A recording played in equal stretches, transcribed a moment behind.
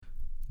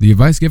The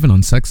advice given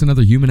on sex and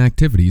other human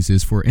activities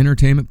is for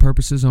entertainment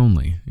purposes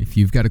only. If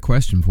you've got a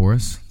question for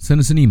us, send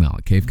us an email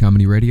at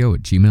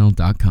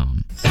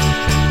cavecomedyradio@gmail.com.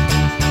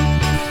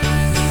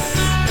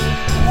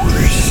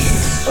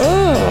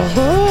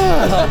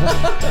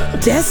 Oh,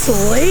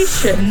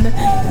 desolation.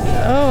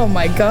 Oh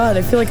my God,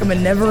 I feel like I'm a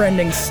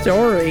never-ending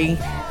story.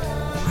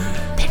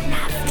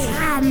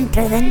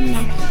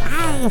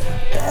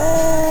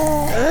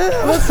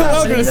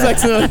 Welcome to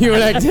Sex and Other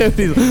Human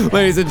Activities,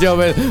 ladies and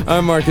gentlemen.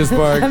 I'm Marcus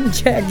Park. I'm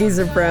Jackie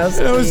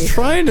Zabrowski. I was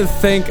trying to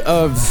think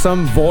of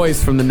some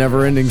voice from the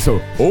Never-Ending. So,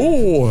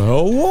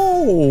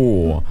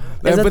 hello.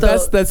 But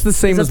that's the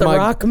same as my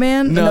Rock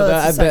Man. No,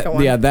 that's the second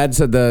one. Yeah, that's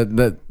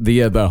the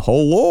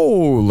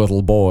hello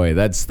little boy.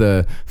 That's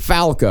the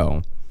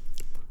Falco.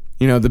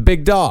 You know, the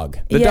big dog,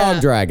 the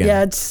dog dragon.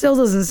 Yeah, it still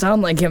doesn't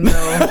sound like him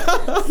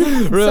though.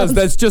 Realize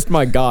that's just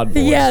my God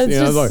voice. Yeah, it's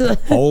just like,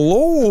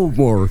 hello,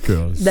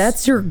 Marcus.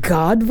 That's your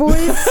God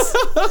voice.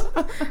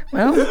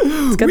 Well,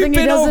 it's a good thing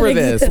he doesn't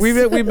exist.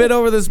 We've been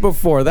over this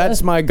before.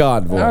 That's my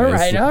God voice. All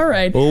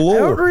right. Hello. I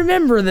don't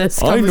remember this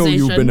conversation. I know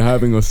you've been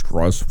having a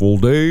stressful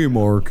day,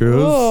 Marcus.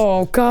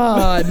 Oh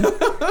God.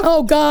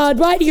 Oh God,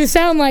 why do you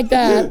sound like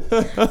that?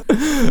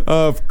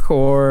 Of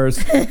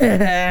course.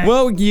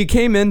 Well, you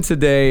came in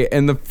today,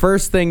 and the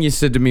first thing you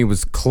said to me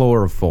was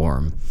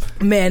chloroform.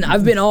 Man,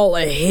 I've been all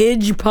a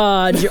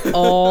hodgepodge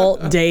all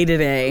day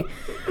today.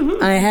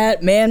 I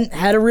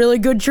had a really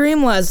good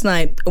dream last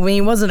night. I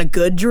mean, it wasn't a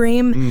good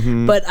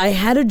dream, but I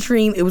had a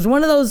dream. It was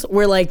one of those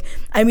where,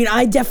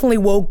 I definitely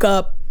woke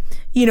up.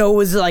 You know, it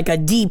was like a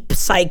deep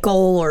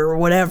cycle or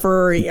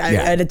whatever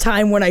at a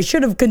time when I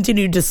should have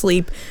continued to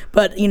sleep,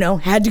 but,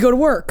 had to go to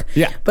work.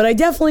 Yeah. But I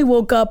definitely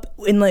woke up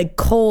in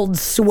cold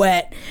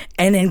sweat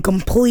and in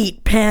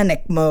complete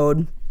panic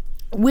mode,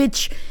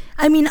 which,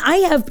 I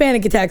have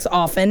panic attacks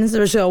often,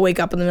 especially I'll wake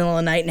up in the middle of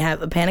the night and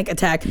have a panic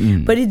attack,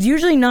 but it's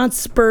usually not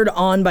spurred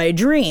on by a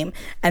dream.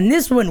 And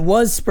this one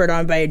was spurred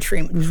on by a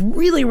dream. It was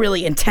really,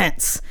 really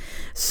intense.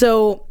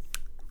 So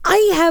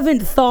I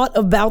haven't thought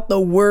about the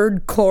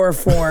word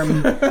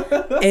chloroform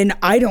in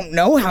I don't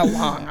know how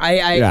long.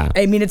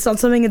 I mean, it's not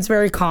something that's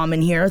very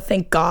common here,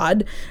 thank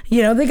God.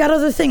 They got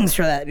other things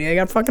for that. They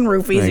got fucking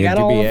roofies, you got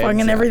all the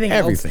fucking everything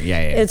else. Yeah.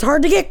 It's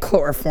hard to get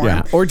chloroform.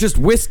 Yeah, or just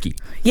whiskey.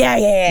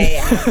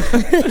 Yeah.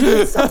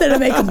 Something to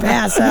make them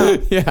pass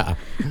out. Yeah.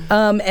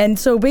 And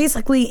so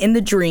basically in the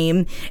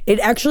dream,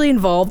 it actually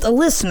involved a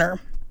listener.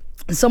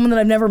 Someone that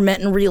I've never met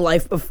in real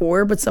life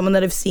before, but someone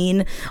that I've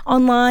seen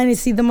online. I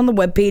see them on the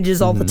web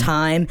pages all the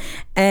time.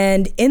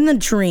 And in the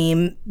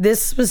dream,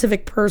 this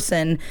specific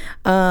person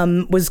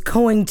was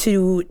going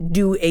to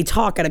do a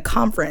talk at a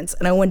conference,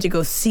 and I went to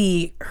go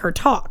see her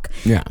talk.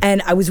 Yeah.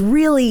 And I was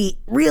really,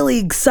 really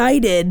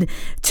excited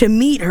to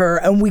meet her,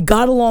 and we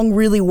got along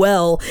really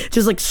well.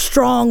 Just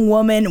strong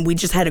woman, and we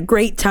just had a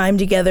great time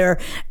together.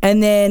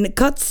 And then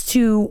cuts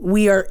to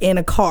we are in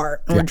a car,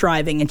 and we're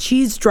driving, and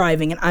she's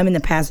driving, and I'm in the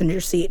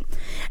passenger seat.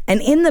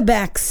 And in the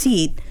back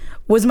seat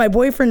was my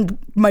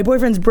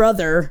boyfriend's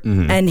brother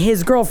and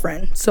his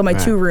girlfriend. So my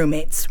two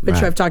roommates, which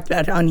I've talked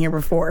about on here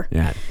before.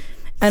 Yeah.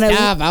 And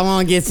Stop, I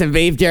want to get some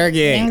beef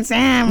jerky.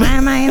 Sam, why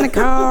am I in the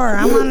car?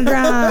 I want to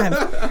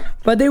drive.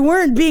 But they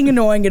weren't being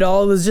annoying at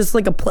all. It was just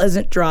a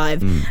pleasant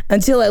drive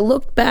until I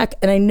looked back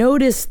and I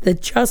noticed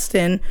that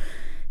Justin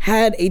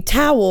had a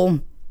towel.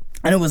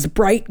 And it was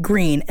bright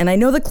green. And I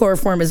know the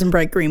chloroform isn't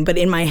bright green, but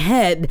in my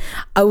head,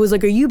 I was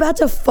like, are you about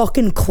to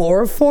fucking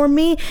chloroform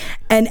me?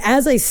 And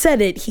as I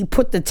said it, he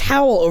put the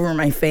towel over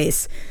my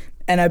face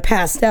and I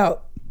passed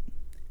out.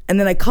 And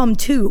then I come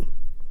to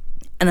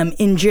and I'm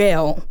in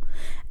jail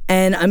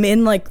and I'm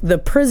in the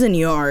prison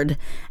yard.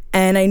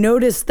 And I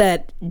noticed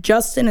that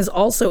Justin is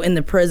also in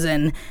the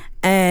prison.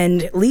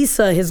 And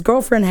Lisa, his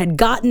girlfriend, had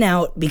gotten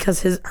out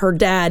because her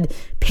dad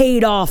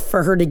paid off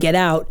for her to get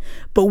out.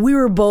 But we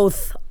were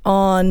both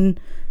on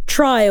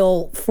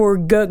trial for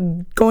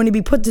going to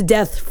be put to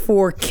death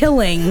for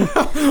killing.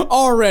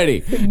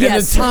 Already. Yes. In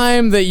the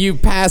time that you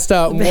passed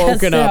out and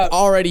woken up,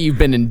 already you've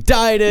been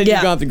indicted,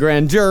 you've got the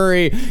grand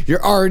jury,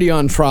 you're already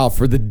on trial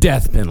for the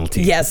death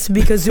penalty. Yes,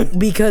 because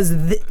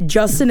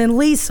Justin and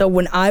Lisa,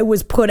 when I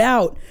was put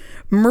out,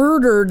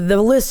 murdered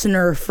the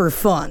listener for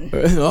fun.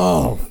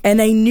 Oh. And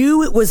I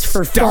knew it was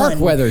for fun. Dark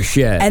weather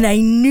shit. And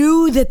I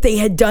knew that they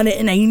had done it,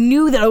 and I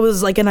knew that I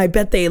was and I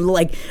bet they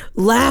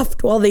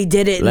laughed while they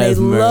did it, and Let's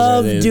they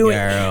loved murder this doing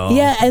girl. it.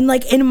 Yeah, and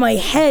in my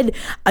head,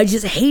 I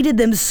just hated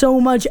them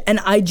so much, and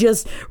I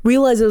just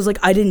realized I was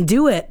I didn't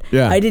do it.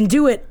 Yeah. I didn't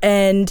do it,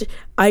 and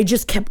I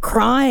just kept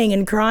crying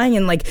and trying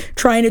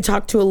to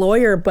talk to a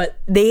lawyer, but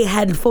they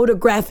had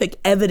photographic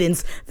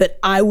evidence that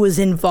I was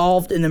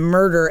involved in the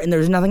murder and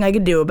there's nothing I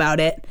could do about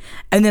it.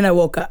 And then I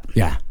woke up.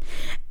 Yeah.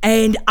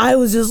 And I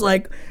was just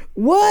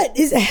what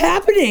is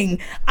happening?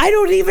 I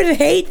don't even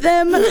hate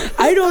them.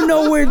 I don't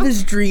know where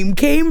this dream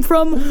came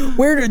from.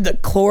 Where did the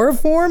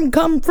chloroform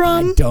come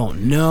from? I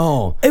don't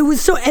know. It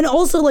was and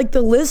also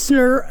the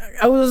listener,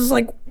 I was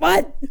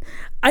what?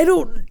 I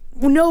don't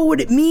know what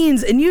it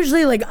means. And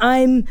usually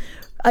I'm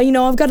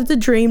I've got the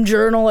dream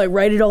journal. I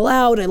write it all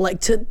out. I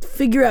like to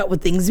figure out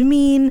what things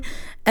mean.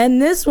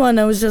 And this one,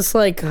 I was just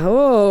like,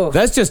 oh.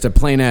 That's just a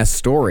plain ass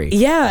story.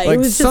 Yeah, like it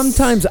was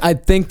sometimes I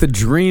think the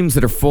dreams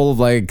that are full of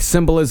like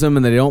symbolism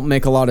and they don't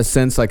make a lot of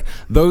sense, like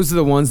those are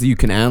the ones that you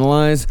can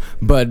analyze.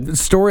 But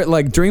story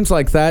like dreams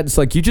like that, it's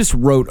like you just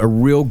wrote a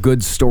real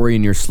good story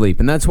in your sleep.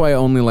 And that's why I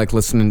only like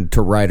listening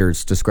to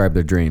writers describe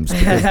their dreams.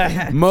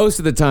 Because most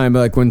of the time,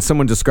 like when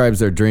someone describes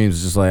their dreams,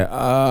 it's just like,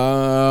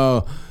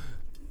 oh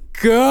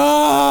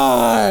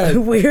God.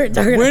 Weird.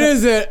 When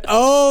is it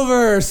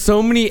over?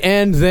 So many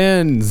and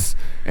thens.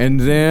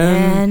 And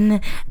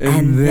then.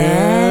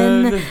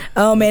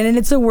 Oh man, and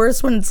it's the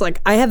worst when it's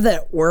like I have that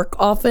at work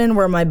often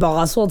where my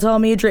boss will tell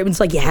me a dream. It's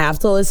like you have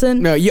to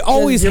listen. No, you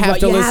always have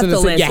to listen.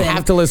 You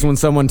have to listen when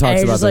someone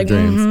talks about their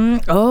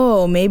dreams.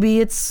 Oh, maybe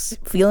it's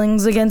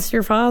feelings against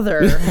your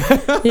father.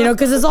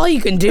 Because it's all you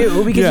can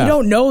do because you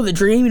don't know the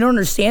dream, you don't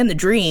understand the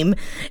dream.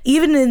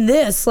 Even in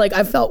this, like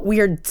I felt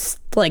weird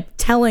like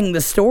telling the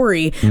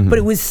story, but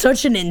it was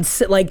such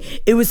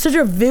it was such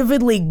a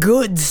vividly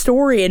good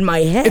story in my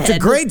head. It's a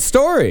great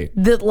story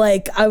that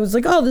like I was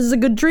like, oh, this is a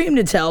good dream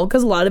to tell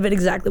because a lot of it,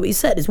 exactly what you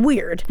said, is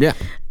weird. Yeah,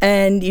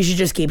 and you should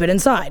just keep it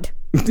inside.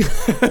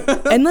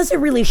 Unless it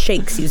really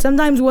shakes you.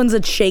 Sometimes ones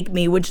that shake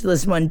me, which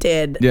this one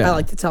did, I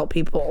like to tell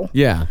people.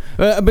 Yeah,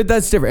 but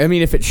that's different. I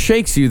mean, if it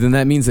shakes you, then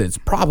that means that it's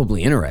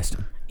probably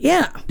interesting.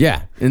 Yeah,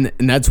 and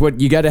that's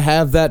what you got to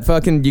have.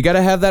 You got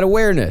to have that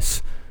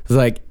awareness. It's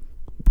like,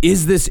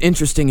 is this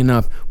interesting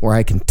enough where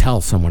I can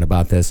tell someone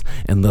about this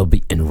and they'll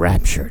be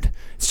enraptured?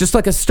 It's just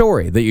like a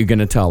story that you're going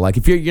to tell. Like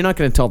if you're not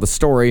going to tell the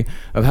story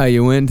of how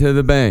you went to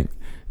the bank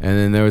and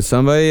then there was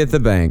somebody at the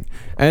bank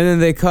and then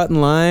they cut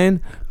in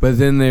line, but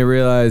then they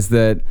realized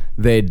that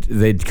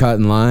they'd cut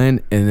in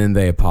line and then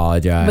they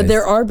apologized. But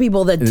there are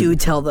people that do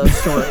tell those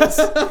stories.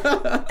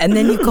 And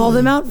then you call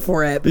them out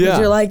for it because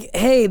you're like,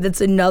 hey, that's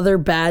another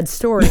bad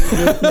story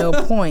with no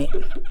point.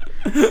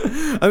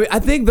 I mean, I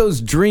think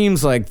those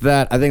dreams like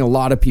that, I think a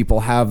lot of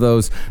people have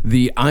those,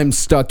 the I'm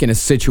stuck in a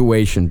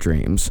situation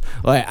dreams.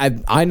 Like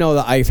I know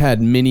that I've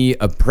had many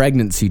a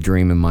pregnancy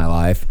dream in my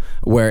life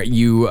where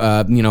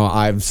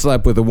I've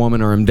slept with a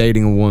woman or I'm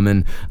dating a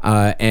woman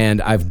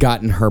and I've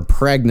gotten her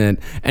pregnant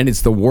and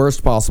it's the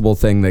worst possible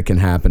thing that can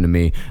happen to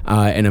me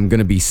and I'm going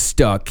to be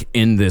stuck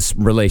in this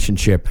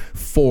relationship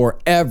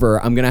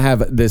forever. I'm going to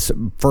have this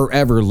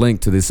forever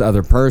link to this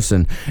other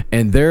person.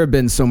 And there have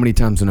been so many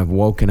times when I've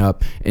woken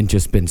up and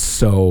just been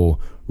so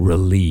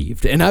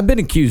relieved. And I've been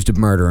accused of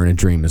murder in a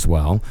dream as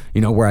well,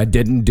 where I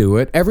didn't do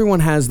it. Everyone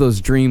has those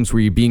dreams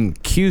where you're being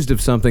accused of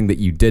something that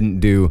you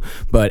didn't do,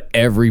 but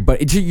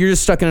you're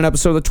just stuck in an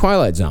episode of The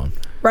Twilight Zone.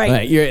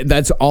 Right.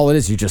 That's all it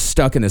is. You're just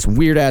stuck in this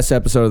weird ass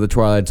episode of The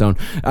Twilight Zone.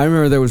 I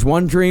remember there was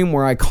one dream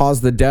where I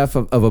caused the death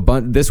of a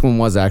bunch. This one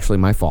was actually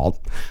my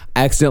fault.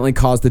 I accidentally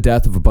caused the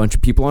death of a bunch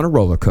of people on a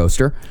roller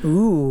coaster.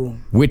 Ooh.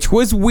 Which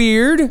was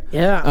weird.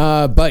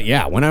 Yeah. But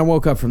yeah, when I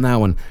woke up from that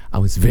one, I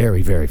was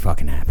very, very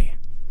fucking happy.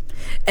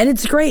 And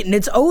it's great, and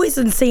it's always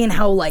insane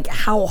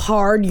how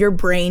hard your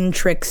brain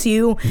tricks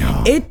you.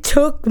 No. It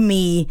took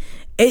me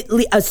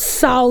a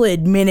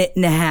solid minute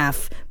and a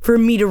half for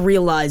me to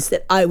realize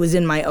that I was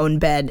in my own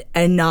bed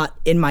and not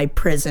in my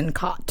prison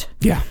cot.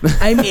 Yeah.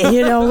 I mean,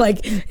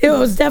 it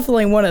was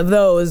definitely one of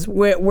those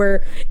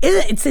where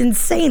it's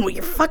insane what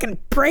your fucking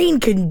brain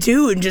can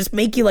do and just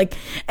make you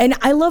and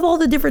I love all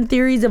the different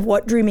theories of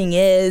what dreaming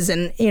is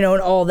and, and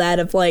all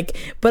that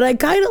but I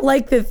kind of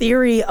like the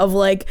theory of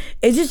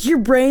it's just your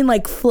brain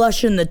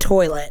flushing the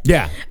toilet.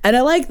 Yeah. And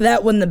I like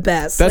that one the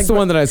best. That's the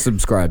one that I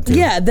subscribe to.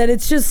 Yeah, that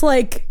it's just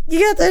you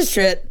got this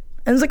shit.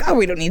 And it's oh,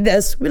 we don't need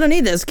this. We don't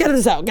need this. Get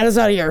us out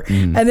of here.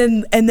 And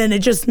then it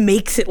just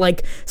makes it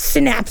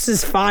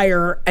synapses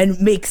fire and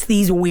makes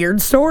these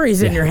weird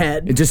stories in your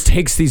head. It just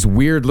takes these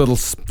weird little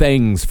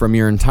things from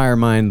your entire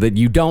mind that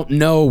you don't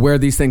know where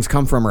these things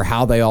come from or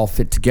how they all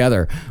fit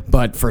together.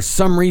 But for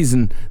some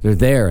reason, they're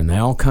there and they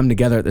all come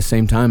together at the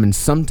same time. And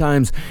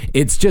sometimes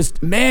it's just,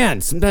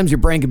 sometimes your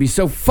brain can be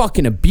so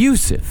fucking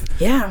abusive.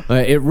 Yeah.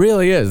 It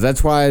really is.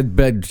 That's why I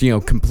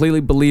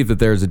completely believe that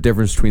there's a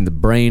difference between the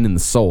brain and the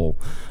soul.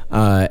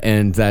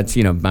 And that's,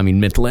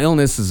 mental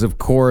illness is, of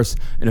course,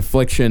 an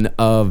affliction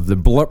of the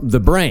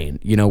brain,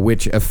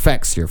 which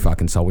affects your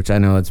fucking soul, which I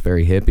know that's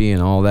very hippie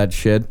and all that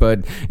shit. But,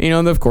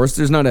 of course,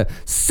 there's not a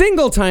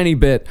single tiny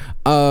bit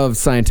of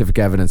scientific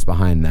evidence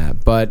behind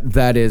that. But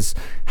that is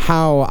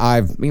how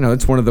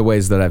it's one of the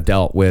ways that I've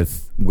dealt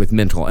with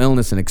mental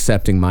illness and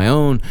accepting my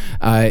own,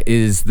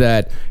 is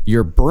that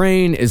your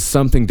brain is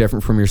something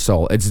different from your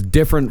soul. It's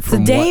different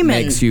from what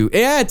makes you.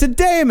 Yeah, it's a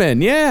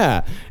daemon.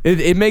 Yeah.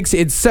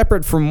 It's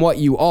separate from what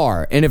you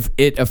are. And if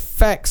it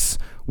affects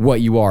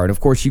what you are, and of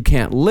course you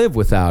can't live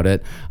without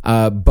it,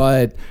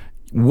 but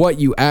what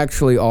you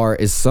actually are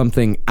is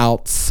something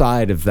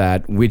outside of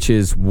that, which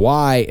is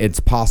why it's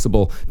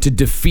possible to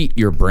defeat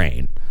your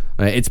brain.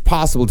 It's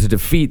possible to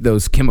defeat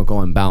those chemical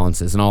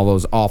imbalances and all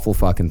those awful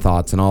fucking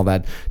thoughts and all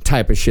that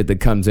type of shit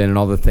that comes in and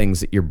all the things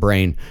that your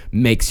brain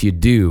makes you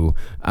do.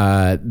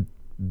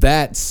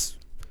 That's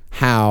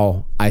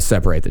how I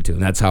separate the two.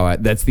 And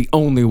that's the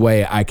only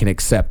way I can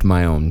accept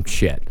my own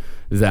shit.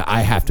 Is that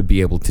I have to be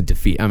able to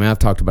defeat. I mean, I've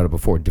talked about it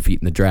before,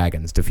 defeating the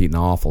dragons, defeating the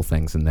awful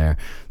things in there.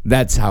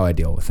 That's how I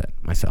deal with it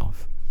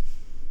myself.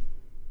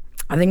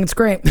 I think it's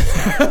great.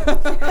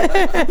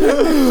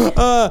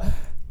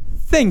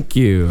 Thank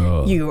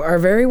you. You are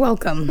very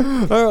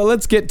welcome. All right,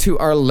 let's get to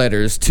our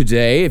letters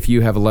today. If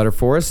you have a letter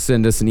for us,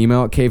 send us an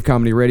email at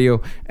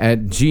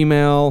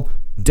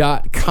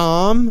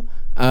cavecomedyradio@gmail.com.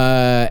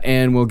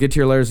 And we'll get to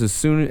your letters as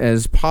soon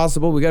as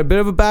possible. We got a bit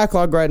of a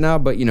backlog right now,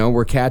 but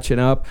we're catching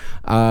up.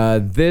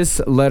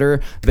 This letter,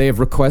 they have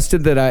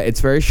requested that it's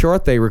very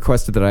short. They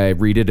requested that I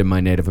read it in my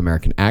Native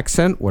American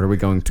accent. What are we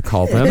going to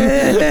call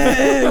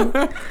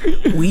them?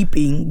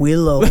 Weeping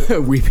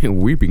Willow.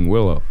 Weeping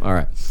Willow. All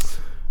right.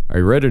 I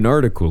read an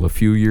article a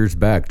few years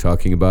back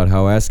talking about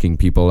how asking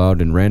people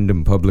out in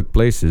random public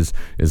places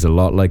is a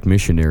lot like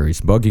missionaries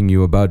bugging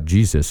you about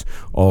Jesus.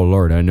 Oh,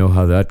 Lord, I know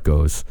how that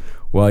goes.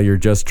 While you're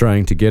just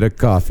trying to get a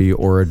coffee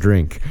or a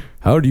drink.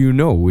 How do you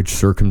know which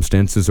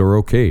circumstances are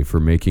okay for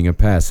making a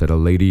pass at a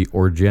lady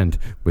or gent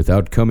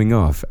without coming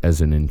off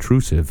as an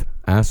intrusive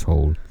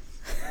asshole?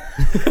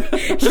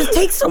 It just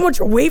takes so much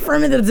away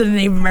from it that it's a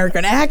Native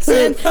American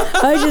accent.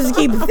 I just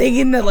keep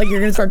thinking that you're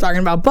gonna start talking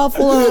about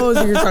buffaloes,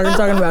 or you're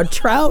talking about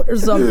trout or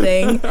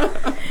something.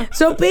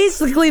 So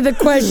basically, the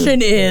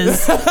question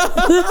is: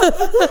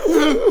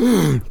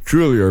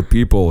 truly, our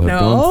people have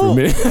gone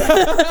through me.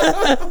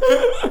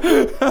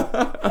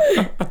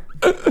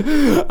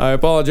 I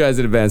apologize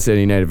in advance to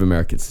any Native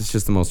Americans. It's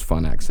just the most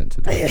fun accent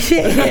to do.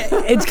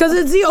 It's because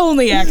it's the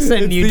only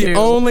accent you do. The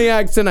only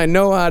accent I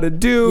know how to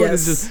do.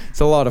 Yes.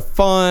 It's a lot of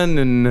fun,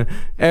 and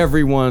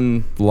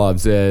everyone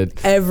loves it.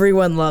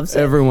 Everyone loves it.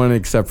 Everyone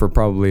except for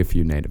probably a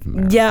few Native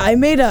Americans. Yeah,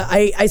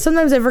 I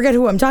sometimes I forget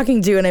who I'm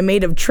talking to, and I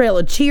made a Trail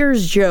of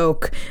Tears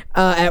joke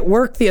at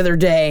work the other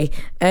day,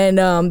 and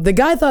the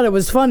guy thought it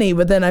was funny,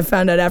 but then I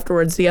found out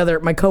afterwards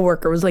my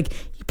coworker was like,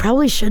 you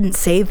probably shouldn't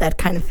say that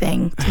kind of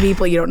thing to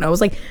people you don't know. I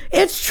was like,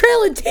 it's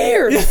Trail of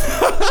Tears.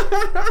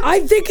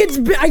 I think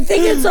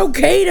it's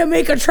okay to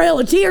make a Trail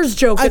of Tears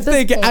joke. I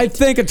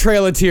think a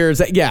Trail of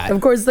Tears. Yeah. Of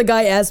course, the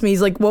guy asked me,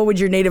 he's like, what would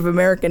your Native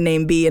American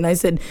name be? And I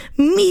said,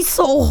 me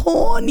so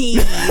horny.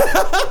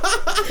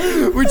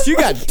 Which you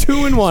got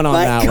 2 and 1 on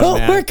that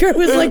one. My coworker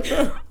was like,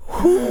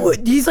 who?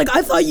 He's like,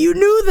 I thought you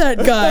knew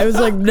that guy. I was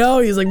like, no.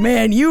 He's like,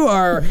 man,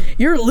 you're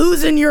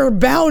losing your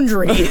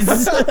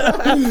boundaries.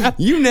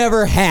 You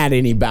never had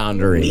any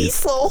boundaries. Me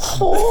so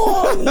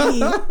horny.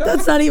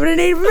 That's not even a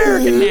Native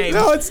American name.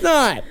 No, it's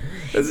not.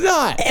 It's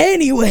not.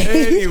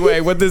 Anyway,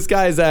 what this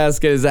guy's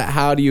asking is that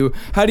how do you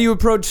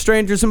approach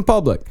strangers in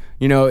public?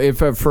 If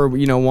for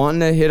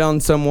wanting to hit on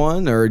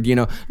someone, or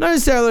not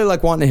necessarily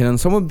like wanting to hit on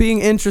someone, being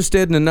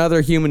interested in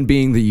another human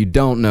being that you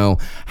don't know.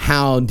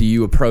 How do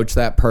you approach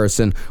that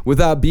person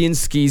without being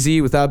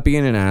skeezy, without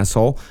being an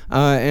asshole,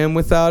 and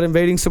without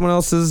invading someone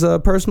else's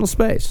personal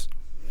space?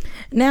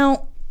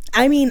 Now,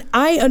 I mean,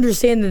 I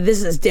understand that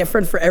this is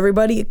different for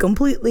everybody. It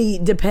completely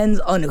depends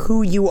on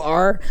who you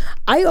are.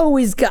 I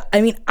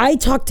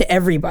talk to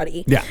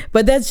everybody. Yeah.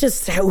 But that's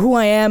just who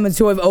I am. It's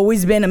who I've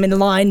always been. I'm in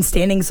line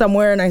standing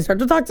somewhere and I start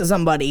to talk to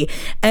somebody.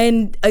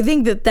 And I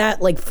think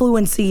that like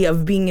fluency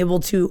of being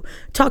able to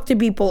talk to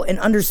people and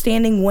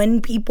understanding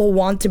when people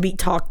want to be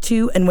talked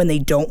to and when they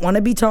don't want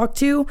to be talked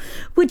to,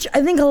 which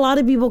I think a lot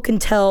of people can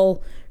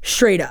tell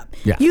straight up.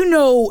 Yeah. You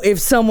know if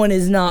someone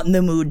is not in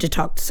the mood to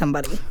talk to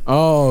somebody.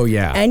 Oh,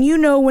 yeah. And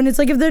when it's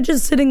like if they're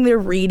just sitting there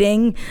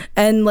reading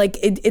and like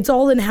it's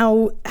all in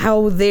how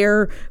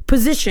they're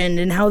positioned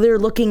and how they're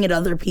looking at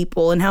other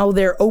people and how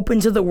they're open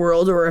to the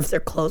world or if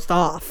they're closed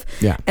off.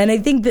 Yeah. And I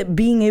think that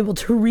being able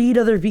to read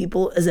other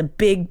people is a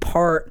big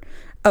part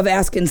of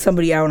asking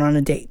somebody out on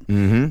a date,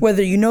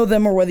 whether you know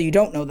them or whether you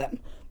don't know them.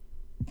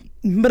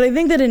 But I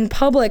think that in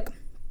public,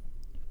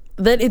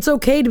 that it's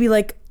okay to be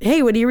like,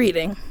 hey, what are you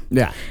reading?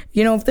 Yeah.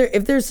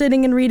 If they're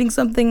sitting and reading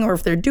something, or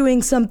if they're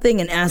doing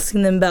something and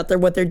asking them about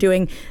what they're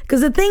doing.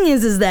 Because the thing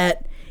is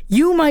that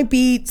you might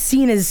be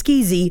seen as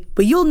skeezy,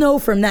 but you'll know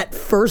from that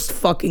first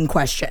fucking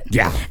question.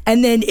 Yeah.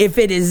 And then if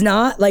it is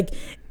not, like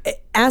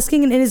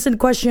asking an innocent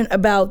question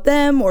about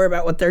them or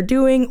about what they're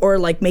doing, or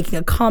like making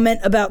a comment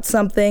about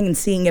something and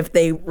seeing if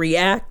they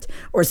react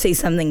or say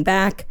something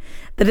back,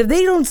 that if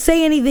they don't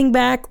say anything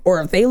back, or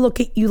if they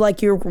look at you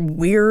like you're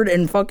weird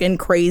and fucking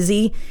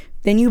crazy,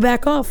 then you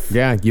back off.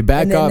 Yeah, you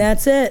back and up. And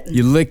that's it.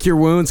 You lick your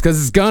wounds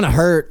because it's gonna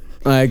hurt.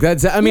 Like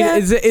that's. I mean, Yeah.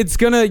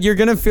 you're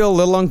gonna feel a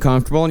little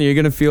uncomfortable and you're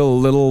gonna feel a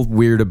little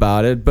weird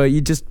about it. But you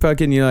just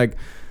you're like,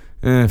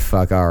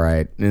 fuck, all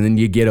right, and then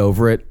you get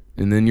over it.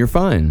 And then you're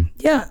fine.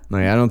 Yeah.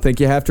 Like, I don't think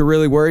you have to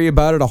really worry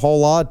about it a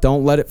whole lot.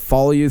 Don't let it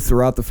follow you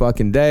throughout the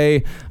fucking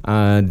day.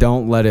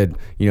 Don't let it,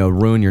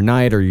 ruin your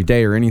night or your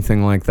day or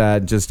anything like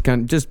that. Just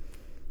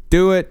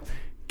do it,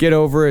 get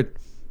over it,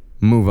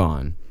 move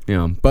on.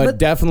 But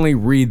definitely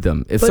read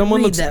them. If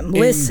someone looks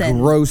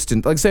engrossed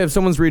in, like say if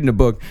someone's reading a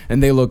book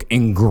and they look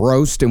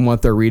engrossed in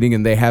what they're reading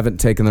and they haven't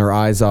taken their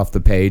eyes off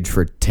the page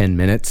for 10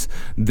 minutes,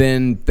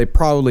 then they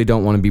probably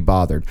don't want to be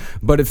bothered.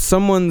 But if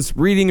someone's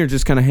reading or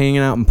just kind of hanging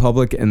out in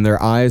public and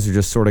their eyes are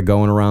just sort of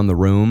going around the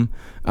room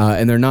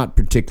and they're not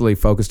particularly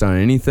focused on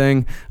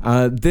anything,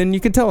 then you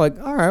can tell, like,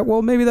 all right,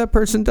 well, maybe that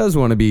person does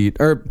want to be,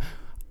 or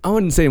I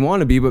wouldn't say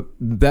want to be, but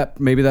that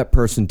maybe that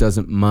person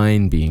doesn't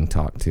mind being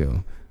talked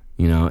to.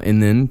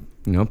 And then,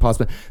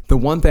 possibly. The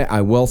one thing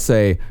I will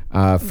say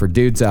for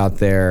dudes out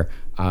there,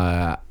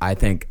 I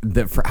think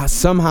that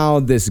somehow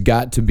this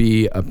got to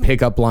be a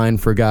pickup line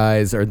for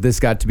guys, or this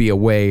got to be a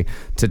way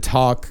to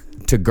talk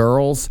to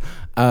girls.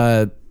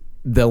 The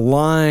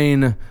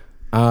line,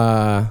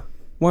 why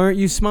aren't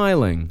you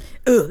smiling?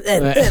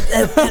 Anything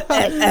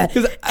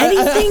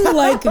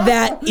like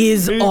that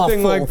is awful.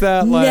 Anything like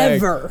that,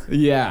 never.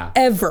 Yeah.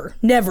 Ever.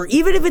 Never.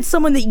 Even if it's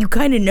someone that you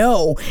kind of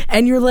know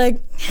and you're like,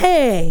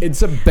 hey.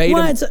 It's a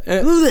beta.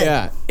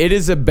 Yeah. It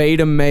is a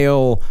beta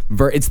male.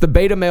 It's the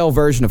beta male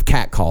version of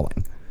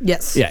catcalling.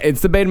 Yes. Yeah,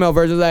 it's the beta male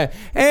version of that.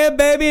 Hey,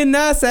 baby,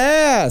 nice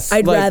ass.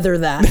 I'd rather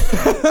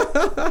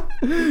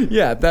that.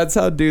 Yeah, that's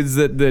how dudes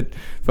that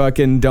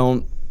fucking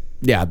don't.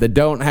 Yeah, that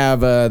don't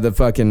have the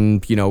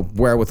fucking,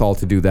 wherewithal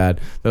to do that.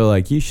 They're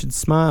like, you should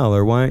smile,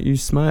 or why aren't you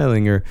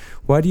smiling, or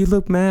why do you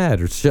look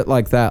mad, or shit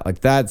like that. Like,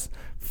 that's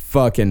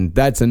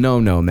a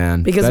no-no,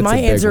 man. Because that's my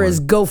answer is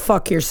go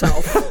fuck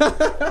yourself.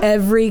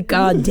 Every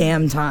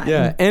goddamn time.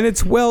 Yeah, and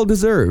it's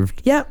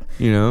well-deserved. Yep.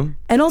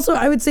 And also,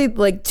 I would say,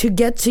 like, to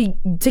get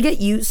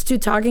used to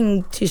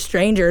talking to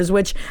strangers,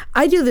 which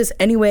I do this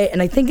anyway,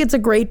 and I think it's a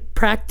great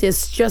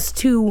practice just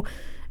to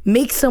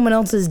make someone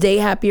else's day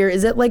happier,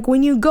 is that, like,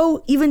 when you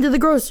go even to the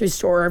grocery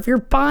store, if you're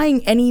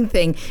buying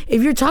anything,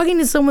 if you're talking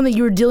to someone that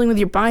you're dealing with,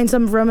 you're buying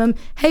something from them,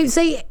 hey,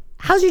 say,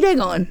 how's your day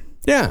going?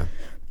 Yeah.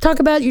 Talk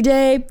about your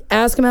day,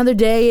 ask them how their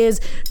day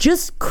is.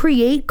 Just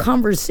create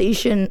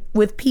conversation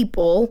with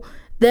people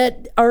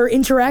that are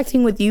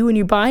interacting with you and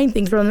you're buying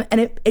things from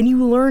them, and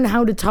you learn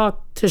how to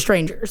talk to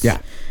strangers.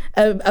 Yeah.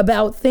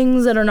 About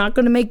things that are not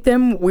going to make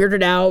them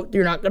weirded out.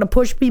 You're not going to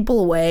push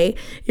people away.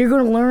 You're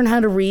going to learn how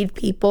to read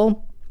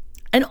people.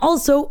 And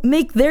also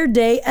make their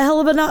day a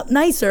hell of a lot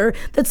nicer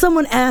that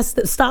someone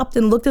stopped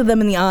and looked at them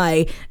in the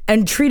eye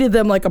and treated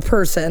them like a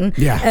person.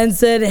 Yeah. And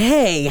said,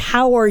 hey,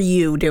 how are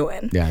you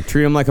doing? Yeah,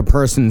 treat them like a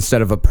person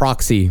instead of a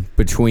proxy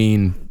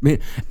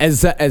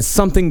as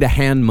something to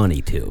hand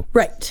money to.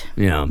 Right.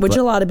 Which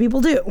a lot of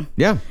people do.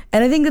 Yeah.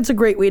 And I think that's a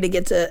great way to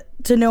get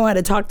to know how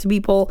to talk to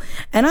people.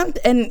 And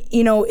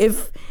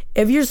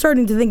if you're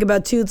starting to think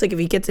about too, it's like if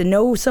you get to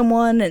know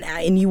someone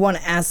and you want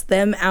to ask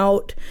them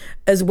out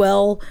as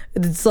well,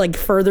 it's like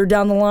further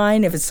down the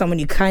line. If it's someone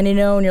you kind of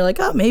know and you're like,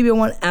 oh, maybe I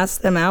want to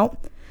ask them out,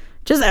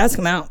 just ask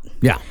them out.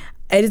 Yeah.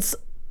 And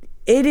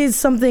it is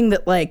something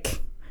that,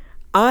 like,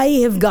 I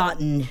have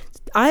gone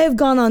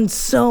on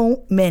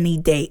so many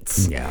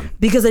dates. Yeah.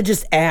 Because I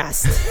just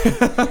asked.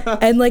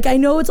 And, like, I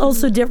know it's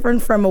also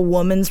different from a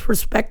woman's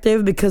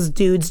perspective because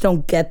dudes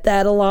don't get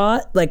that a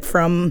lot, like,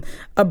 from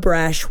a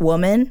brash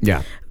woman.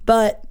 Yeah.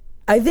 But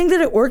I think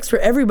that it works for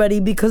everybody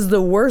because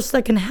the worst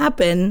that can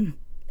happen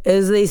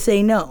is they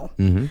say no.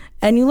 Mm-hmm.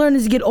 And you learn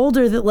as you get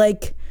older that,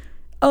 like,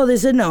 oh, they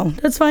said no.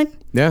 That's fine.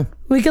 Yeah.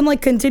 We can,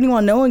 like, continue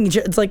on knowing each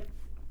other. It's like,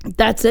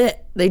 that's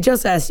it. They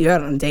just asked you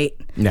out on a date.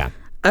 Yeah.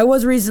 I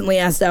was recently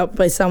asked out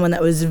by someone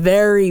that was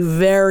very,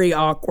 very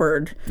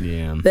awkward.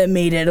 Yeah. That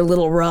made it a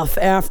little rough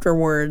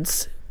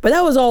afterwards. But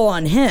that was all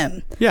on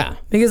him. Yeah.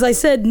 Because I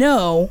said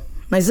no.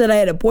 I said I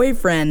had a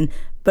boyfriend,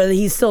 but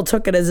he still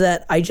took it as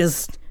that I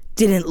just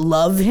didn't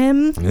love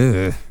him.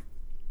 Ugh.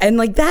 And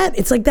like that,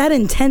 it's like that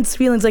intense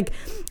feeling. It's like,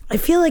 I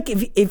feel like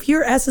if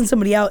you're asking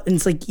somebody out and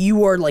it's like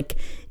you are like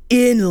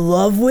in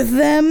love with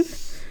them,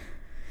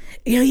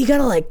 you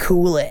gotta like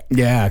cool it.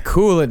 Yeah,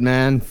 cool it,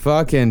 man.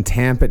 Fucking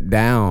tamp it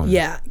down.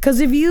 Yeah, because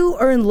if you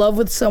are in love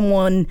with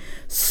someone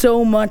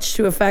so much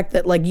to a fact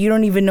that like you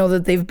don't even know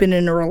that they've been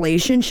in a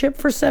relationship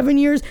for 7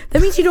 years,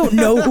 that means you don't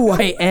know who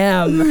I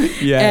am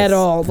at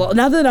all.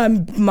 Not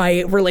that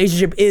my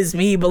relationship is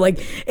me, but like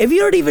if you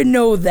don't even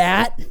know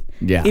that.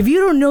 Yeah. If you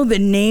don't know the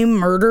name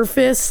Murder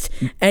Fist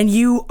and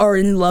you are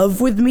in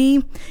love with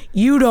me,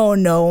 you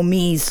don't know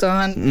me,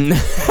 son.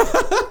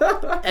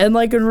 And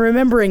like in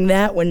remembering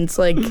that when it's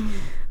like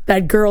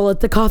that girl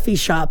at the coffee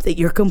shop that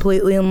you're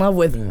completely in love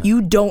with,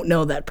 you don't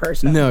know that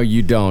person. No,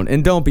 you don't.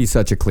 And don't be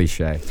such a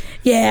cliche.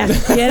 Yeah,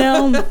 it's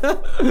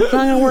not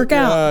gonna work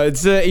out.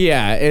 It's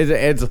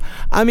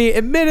I mean,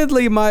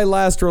 admittedly, my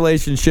last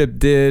relationship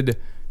did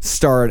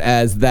start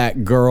as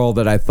that girl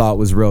that I thought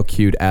was real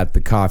cute at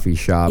the coffee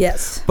shop.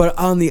 Yes. But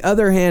on the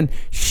other hand,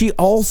 she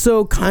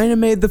also kind of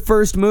made the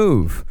first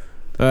move.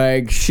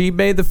 Like, she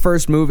made the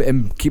first move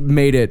and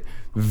made it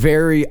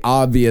very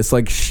obvious.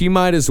 Like, she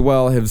might as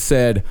well have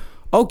said,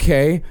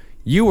 okay,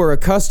 you were a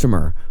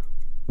customer.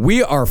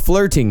 We are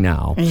flirting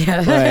now.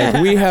 Yeah.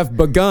 We have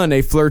begun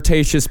a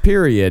flirtatious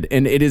period,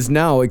 and it is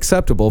now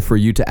acceptable for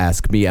you to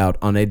ask me out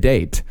on a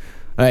date.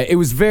 It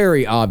was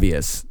very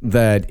obvious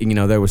that,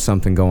 there was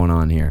something going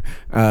on here.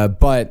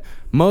 But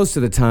most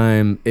of the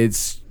time,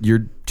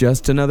 you're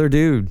just another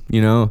dude,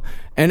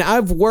 And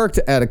I've worked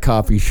at a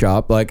coffee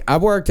shop. Like,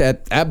 I've worked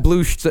at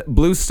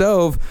Blue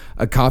Stove,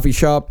 a coffee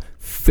shop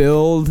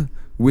filled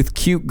with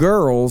cute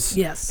girls.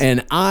 Yes.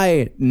 And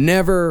I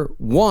never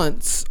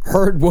once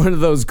heard one of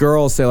those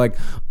girls say, like,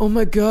 oh,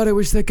 my God, I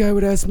wish that guy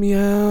would ask me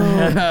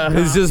out.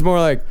 It's just more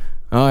like,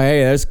 oh,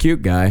 hey, that's a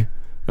cute guy.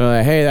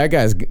 Hey, that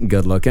guy's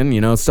good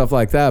looking, stuff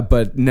like that,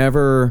 but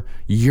never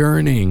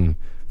yearning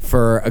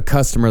for a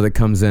customer that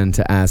comes in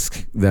to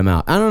ask them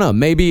out. I don't know.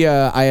 Maybe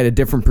I had a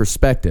different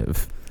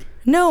perspective.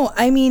 No,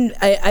 I mean,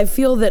 I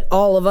feel that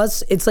all of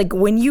us, it's like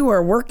when you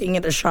are working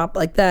at a shop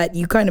like that,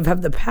 you kind of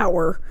have the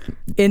power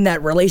in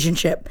that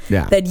relationship.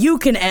 Yeah. That you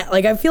can,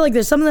 I feel like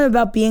there's something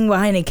about being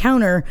behind a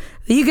counter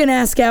that you can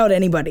ask out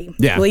anybody.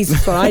 Yeah. At least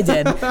that's what I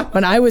did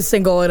when I was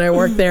single and I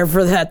worked there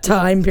for that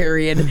time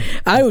period.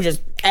 I would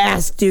just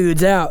ask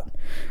dudes out.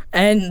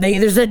 And they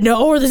either said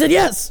no or they said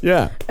yes.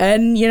 Yeah.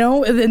 And,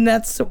 and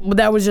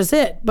that was just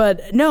it.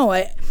 But no,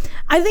 I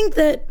think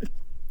that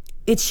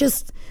it's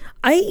just,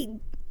 I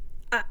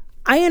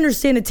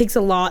understand it takes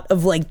a lot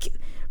of like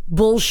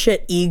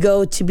bullshit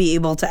ego to be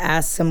able to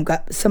ask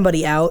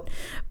somebody out,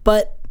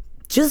 but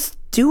just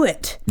do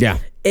it. Yeah.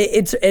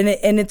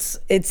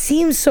 It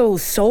seems so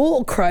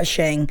soul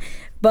crushing,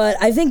 but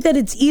I think that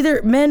it's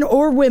either men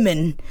or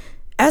women.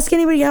 Ask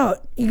anybody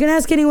out. You can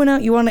ask anyone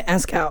out you want to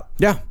ask out.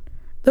 Yeah.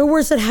 The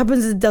worst that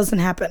happens is it doesn't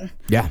happen.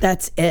 Yeah.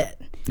 That's it.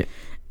 Yeah.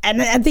 And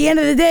at the end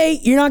of the day,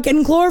 you're not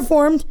getting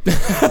chloroformed.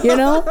 You're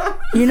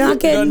not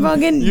getting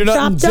fucking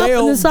chopped up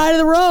on the side of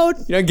the road.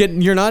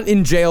 You're not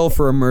in jail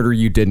for a murder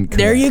you didn't commit.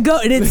 There you go.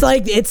 And it's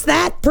like, it's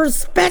that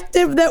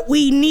perspective that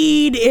we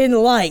need in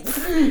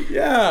life.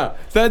 Yeah,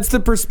 that's the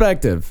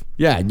perspective.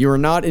 Yeah, you're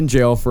not in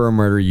jail for a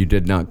murder you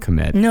did not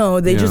commit. No,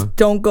 they just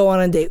don't go on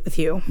a date with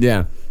you.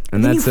 Yeah,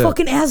 and then that's you it.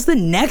 Fucking ask the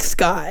next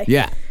guy.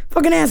 Yeah.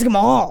 Fucking ask them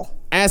all.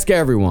 Ask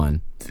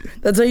everyone.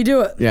 That's how you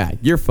do it. Yeah,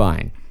 you're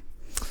fine.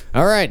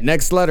 All right,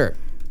 next letter.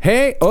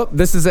 Hey,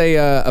 this is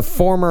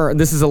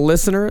this is a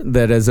listener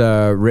that has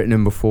written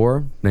in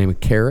before, named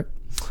Carrot.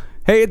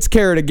 Hey, it's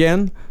Carrot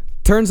again.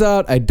 Turns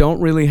out I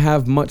don't really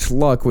have much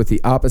luck with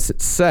the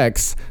opposite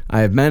sex.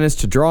 I have managed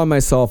to draw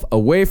myself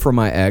away from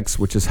my ex,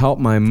 which has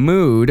helped my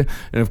mood.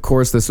 And of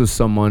course, this was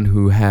someone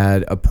who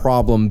had a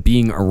problem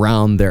being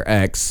around their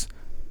ex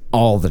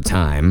all the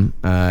time,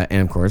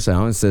 and of course,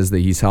 it says that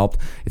it's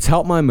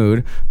helped my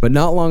mood. But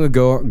not long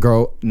ago,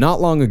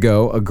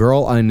 a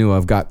girl I knew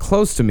of got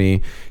close to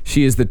me.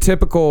 She is the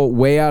typical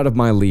way out of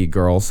my league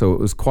girl, so it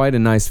was quite a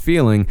nice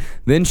feeling.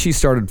 Then she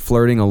started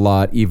flirting a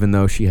lot, even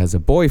though she has a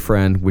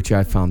boyfriend, which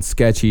I found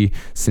sketchy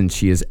since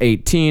she is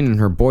 18 and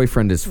her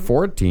boyfriend is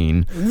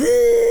 14.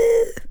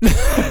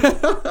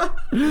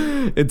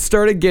 It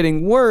started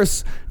getting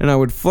worse, and I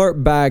would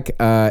flirt back.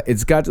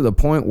 It's got to the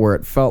point where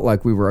it felt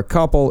like we were a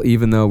couple,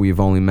 even though we've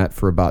only met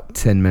for about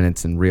 10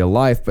 minutes in real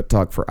life, but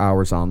talked for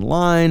hours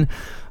online.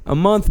 A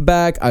month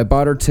back, I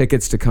bought her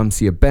tickets to come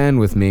see a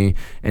band with me,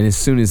 and as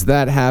soon as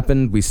that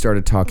happened, we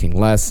started talking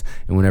less,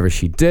 and whenever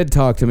she did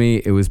talk to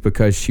me, it was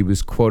because she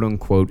was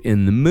quote-unquote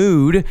in the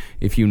mood,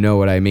 if you know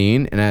what I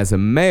mean, and as a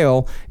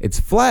male, it's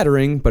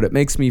flattering, but it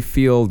makes me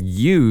feel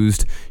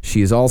used.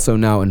 She has also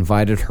now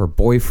invited her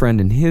boyfriend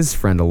and his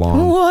friend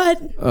along. What?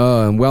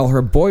 And well,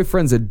 her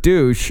boyfriend's a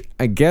douche.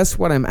 I guess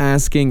what I'm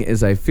asking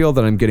is I feel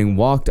that I'm getting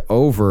walked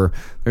over.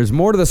 There's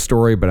more to the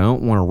story, but I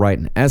don't want to write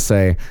an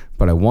essay,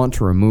 but I want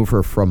to remove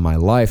her from my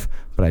life,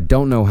 but I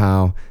don't know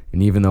how,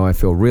 and even though I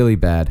feel really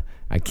bad,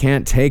 I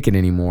can't take it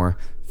anymore.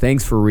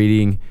 Thanks for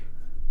reading,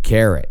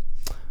 Carrot.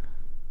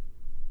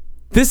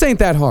 This ain't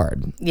that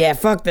hard. Yeah,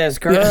 fuck this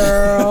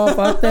girl.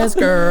 Fuck this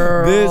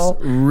girl.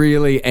 This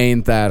really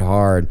ain't that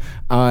hard.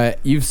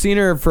 You've seen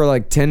her for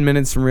like 10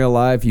 minutes in real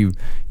life. You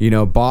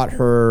bought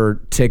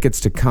her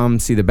tickets to come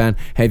see the band.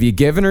 Have you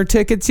given her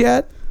tickets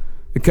yet?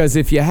 Because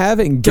if you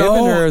haven't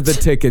given her the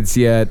tickets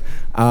yet,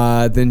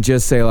 then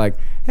just say like,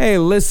 hey,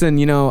 listen,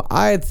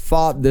 I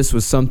thought this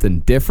was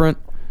something different.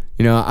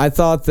 I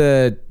thought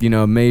that,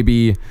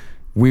 maybe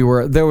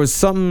there was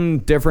something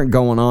different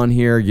going on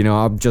here.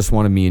 I just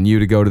wanted me and you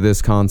to go to this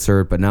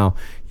concert, but now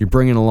you're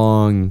bringing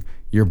along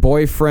your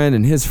boyfriend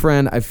and his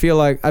friend. I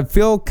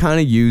feel kind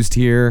of used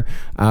here.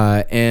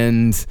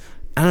 And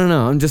I don't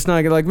know. I'm just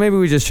not like, maybe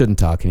we just shouldn't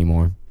talk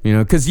anymore,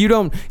 because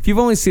if you've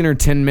only seen her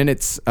 10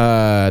 minutes,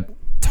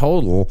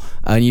 total,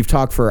 and you've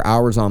talked for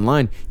hours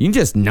online, you can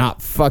just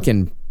not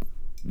fucking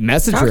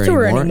message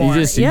her anymore.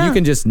 You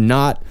can just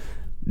not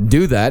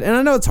do that. And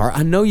I know it's hard.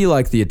 I know you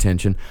like the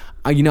attention.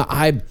 I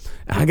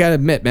gotta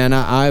admit, man,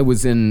 I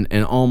was in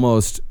an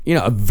almost,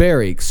 a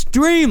very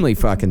extremely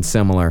fucking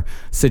similar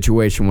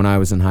situation when I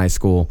was in high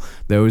school.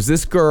 There was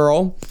this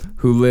girl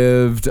who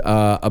lived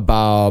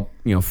about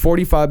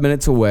 45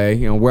 minutes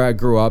away. Where I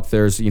grew up,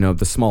 there's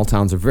the small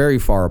towns are very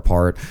far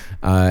apart,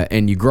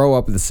 and you grow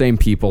up with the same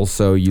people,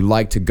 so you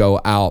like to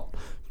go out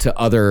to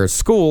other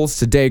schools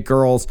to date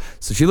girls.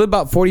 So she lived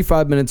about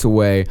 45 minutes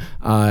away,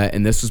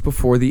 and this was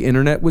before the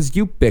internet was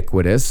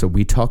ubiquitous. So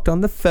we talked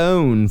on the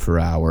phone for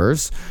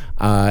hours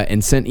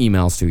and sent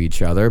emails to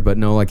each other, but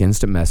no like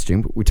instant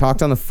messaging. But we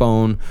talked on the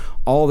phone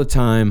all the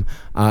time,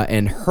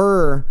 and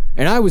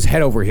I was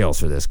head over heels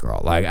for this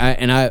girl.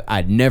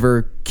 I'd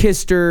never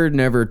kissed her,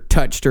 never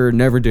touched her,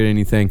 never did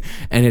anything,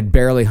 and had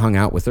barely hung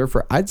out with her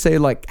for, I'd say,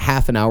 like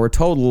half an hour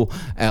total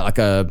at like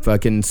a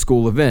fucking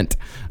school event.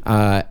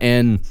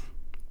 And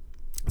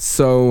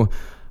so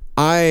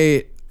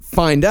I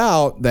find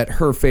out that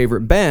her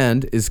favorite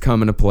band is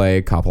coming to play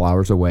a couple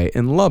hours away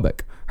in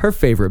Lubbock. Her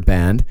favorite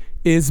band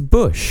is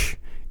Bush.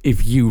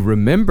 If you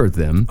remember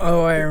them.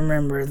 Oh, I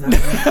remember them.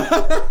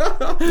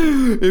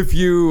 If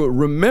you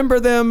remember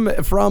them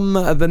from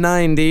the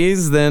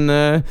 90s, then...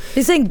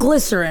 They sang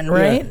Glycerin,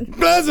 right? Yeah.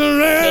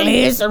 Glycerin!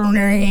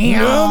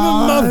 Glycerin!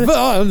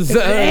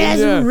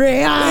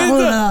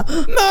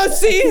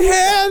 Machine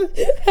head!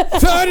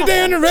 30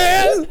 down the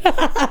red!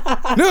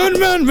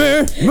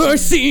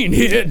 Machine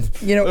head!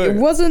 You know, it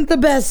wasn't the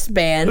best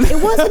band.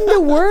 It wasn't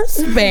the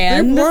worst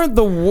band. They weren't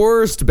the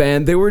worst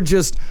band.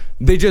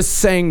 They just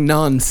sang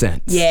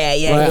nonsense. Yeah.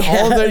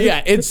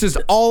 It's just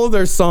all of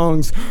their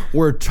songs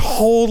were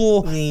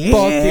total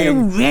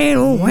fucking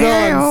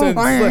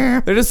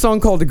nonsense. There's a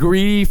song called "The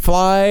Greedy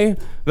Fly."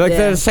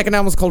 The second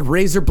album was called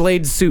 "Razor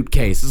Blade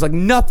Suitcase." It's like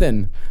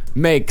nothing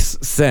makes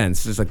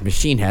sense. It's like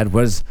Machine Head.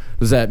 What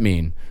does that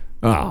mean?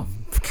 Oh,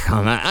 come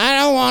on. I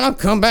don't want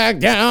to come back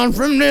down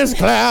from this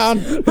cloud.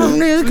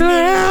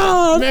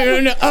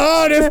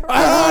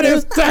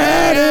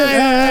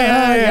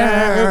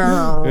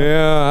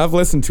 Yeah, I've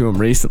listened to him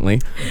recently.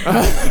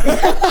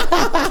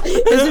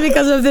 Is it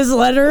because of this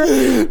letter?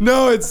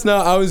 No, it's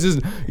not. I was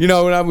just, when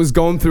I was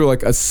going through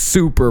like a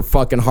super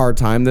fucking hard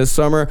time this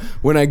summer,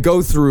 when I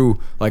go through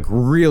like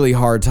really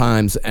hard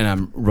times and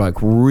I'm like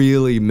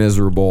really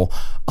miserable,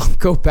 I'll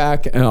go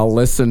back and I'll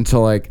listen to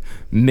like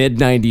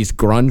mid-90s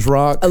grunge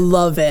rock. I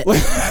love it.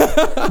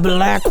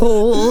 Black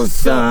Hole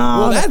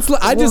Song. Well,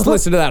 I just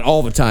listen to that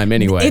all the time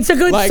anyway. It's a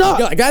good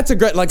song. That's a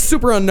great, like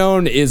Super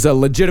Unknown is a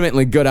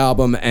legitimately good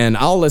album, and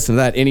I'll listen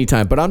to that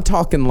anytime. But I'm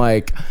talking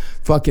like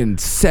fucking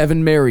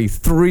Seven Mary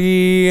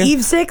 3.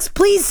 Eve 6?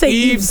 Please say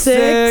Eve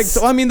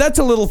 6. I mean, that's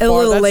a little far. A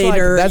little that's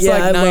later. That's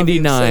like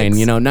 99,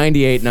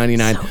 98,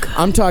 99. So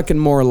I'm talking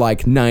more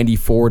like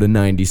 94 to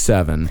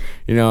 97.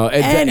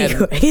 Anyway.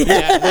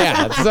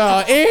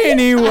 So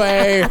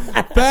anyway,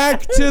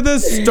 back to the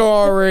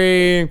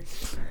story.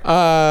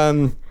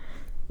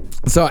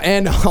 So,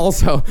 and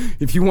also,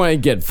 if you want to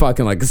get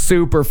fucking like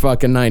super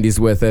fucking 90s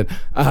with it,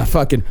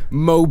 fucking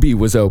Moby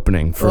was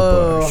opening for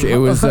Bush. It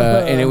was,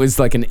 and it was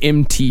like an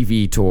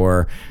MTV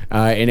tour,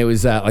 and it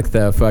was at like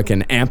the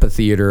fucking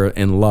amphitheater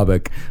in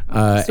Lubbock.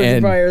 So did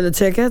you buy her the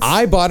tickets?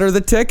 I bought her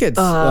the tickets.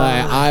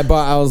 I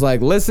was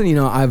like, listen,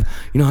 I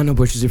know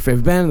Bush is your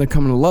favorite band, and they're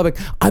coming to Lubbock.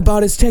 I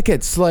bought his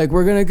tickets. Like,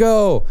 we're gonna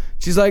go.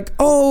 She's like,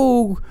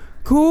 oh,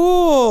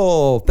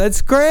 cool,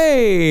 that's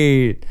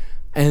great.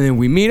 And then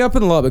we meet up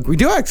in Lubbock. We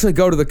do actually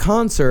go to the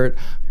concert,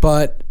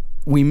 but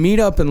we meet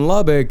up in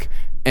Lubbock,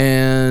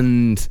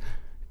 and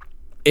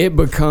it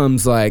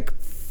becomes like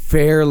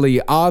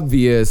fairly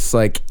obvious,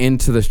 like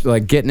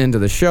getting into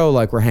the show,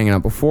 like we're hanging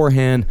out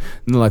beforehand,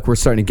 and like we're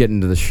starting to get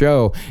into the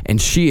show,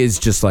 and she is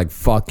just like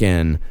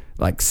fucking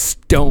like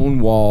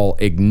stonewall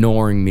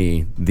ignoring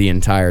me the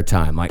entire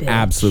time, like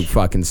absolute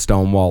fucking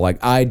stonewall.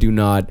 Like I do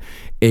not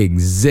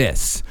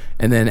exist.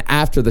 And then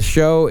after the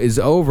show is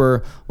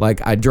over, like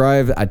I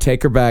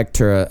take her back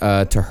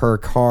to her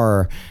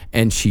car,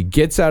 and she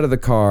gets out of the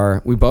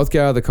car. We both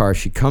get out of the car.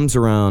 She comes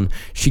around.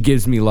 She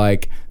gives me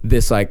like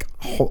this like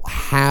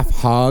half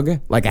hug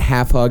and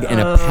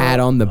a pat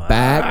on the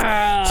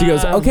back. She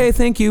goes, "Okay,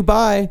 thank you,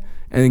 bye."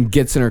 And then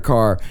gets in her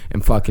car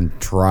and fucking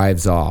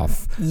drives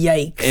off.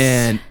 Yikes.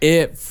 And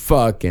it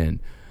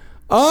fucking,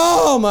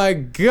 oh my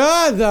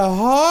God, the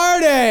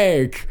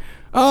heartache.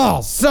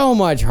 Oh, so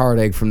much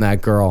heartache from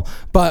that girl.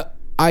 But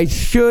I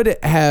should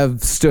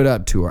have stood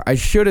up to her. I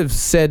should have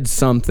said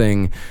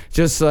something,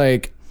 just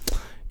like,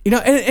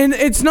 and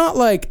it's not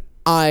like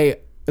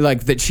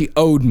that she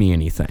owed me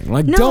anything.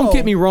 Like, don't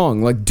get me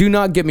wrong. Like, do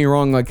not get me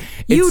wrong. Like,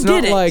 it's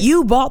not like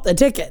you bought the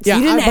tickets. Yeah,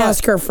 you didn't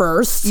ask her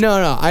first.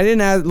 No, I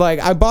didn't ask.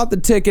 Like, I bought the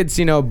tickets,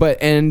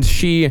 and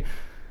she,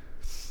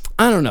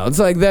 I don't know. It's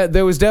like that.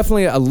 There was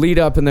definitely a lead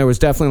up, and there was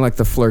definitely like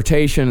the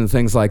flirtation and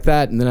things like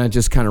that. And then I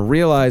just kind of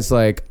realized,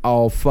 like,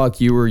 oh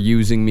fuck, you were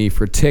using me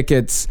for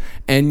tickets,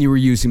 and you were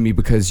using me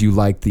because you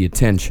liked the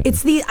attention.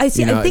 It's the I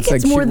think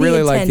it's more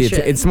the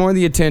attention. It's more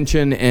the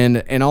attention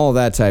and all of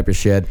that type of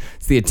shit.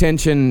 It's the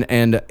attention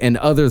and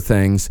other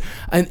things,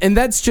 and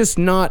that's just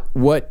not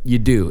what you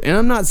do. And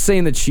I'm not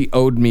saying that she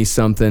owed me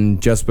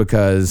something just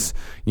because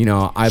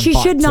She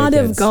should not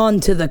have gone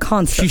to the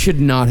concert. She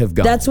should not have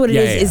gone. That's what it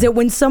is. Is that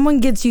when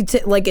someone gets you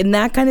like in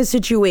that kind of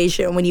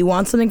situation, when you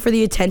want something for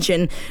the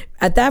attention,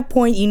 at that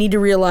point you need to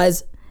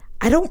realize,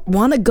 I don't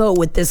want to go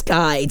with this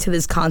guy to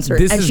this concert,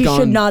 and she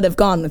should not have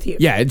gone with you.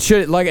 Yeah, it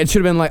should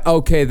have been like,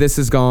 okay, this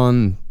has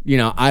gone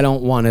I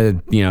don't want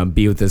to,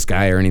 be with this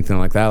guy or anything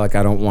like that. Like,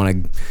 I don't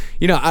want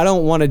to, I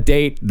don't want to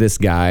date this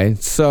guy.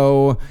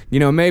 So,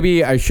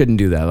 maybe I shouldn't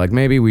do that. Like,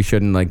 maybe we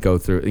shouldn't, like, go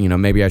through,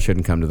 maybe I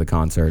shouldn't come to the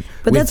concert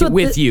But that's what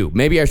with you.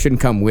 Maybe I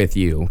shouldn't come with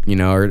you,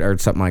 or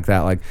something like that.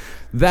 Like,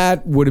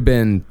 that would have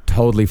been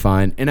totally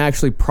fine and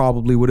actually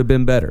probably would have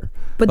been better.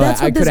 But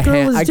that's what this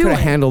girl was I could doing.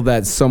 have handled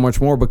that so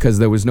much more because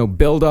there was no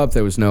build-up.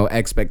 There was no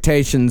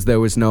expectations. There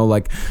was no,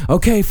 like,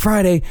 okay,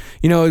 Friday,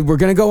 we're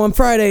going to go on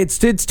Friday. It's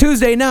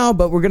Tuesday now,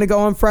 but we're going to go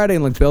on Friday,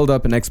 and, like, build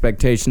up and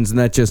expectations. And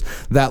that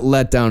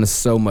letdown is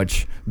so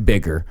much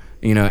bigger.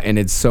 And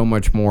it's so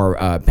much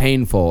more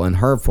painful and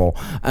hurtful.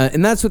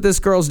 And that's what this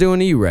girl's doing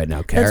to you right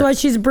now, Kara. That's why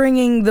she's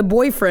bringing the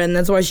boyfriend.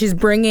 That's why she's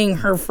bringing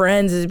her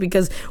friends, is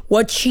because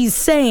what she's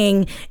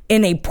saying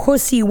in a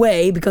pussy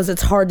way, because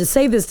it's hard to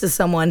say this to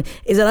someone,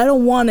 is that I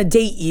don't want to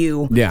date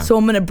you, so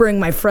I'm going to bring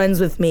my friends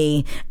with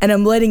me, and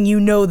I'm letting you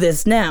know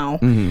this now.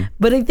 Mm-hmm.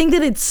 But I think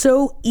that it's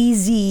so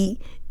easy,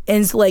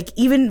 and it's like,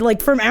 even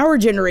like from our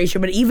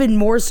generation, but even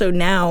more so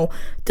now,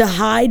 to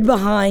hide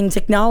behind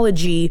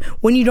technology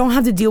when you don't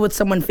have to deal with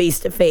someone face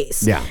to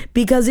face. Yeah.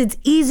 Because it's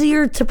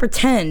easier to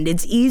pretend.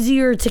 It's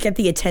easier to get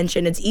the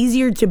attention. It's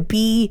easier to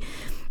be,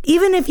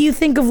 even if you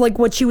think of like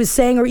what she was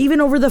saying, or even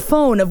over the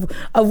phone of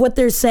what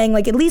they're saying,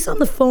 like at least on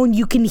the phone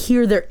you can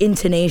hear their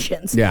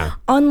intonations. Yeah.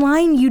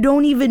 Online, you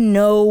don't even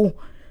know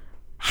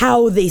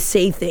how they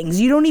say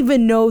things. You don't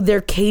even know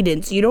their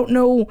cadence. You don't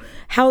know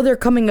how they're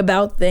coming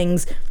about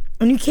things.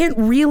 And you can't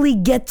really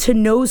get to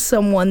know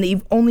someone that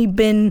you've only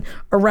been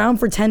around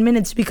for 10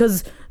 minutes,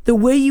 because the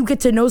way you get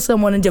to know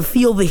someone and to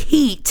feel the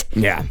heat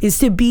is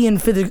to be in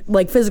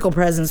physical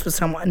presence with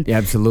someone. Yeah,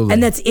 absolutely.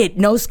 And that's it.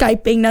 No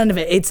Skyping, none of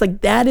it. It's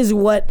like that is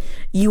what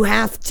you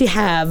have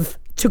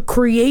to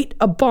create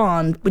a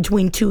bond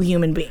between two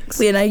human beings.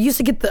 And I used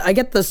to get the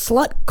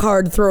slut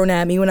card thrown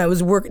at me when I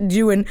was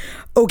doing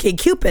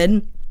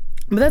OkCupid.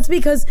 But that's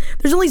because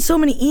there's only so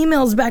many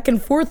emails back and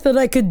forth that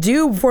I could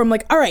do before I'm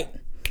like, all right,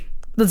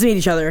 let's meet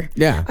each other.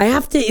 Yeah. I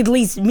have to at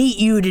least meet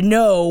you to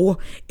know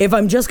if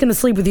I'm just going to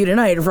sleep with you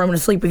tonight or if I'm going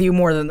to sleep with you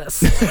more than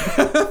this.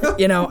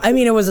 I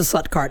mean, it was a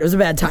slut card. It was a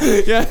bad time.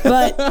 Yeah.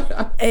 But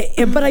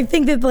I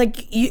think that,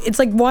 like, it's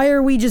like, why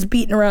are we just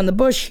beating around the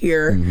bush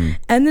here? Mm-hmm.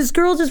 And this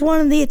girl just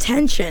wanted the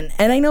attention.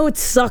 And I know it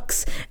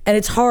sucks and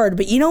it's hard,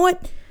 but you know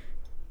what?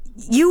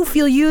 You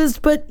feel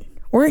used, but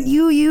weren't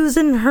you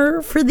using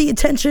her for the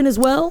attention as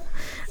well?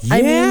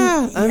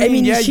 Yeah, I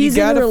mean, she's you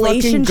gotta in a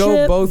relationship. fucking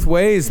go both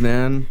ways,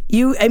 man.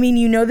 You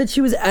know that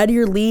she was out of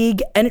your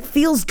league, and it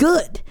feels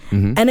good.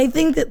 Mm-hmm. And I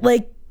think that,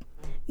 like,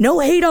 no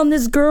hate on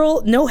this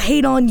girl, no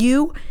hate on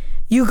you.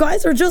 You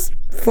guys are just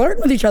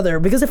flirting with each other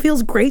because it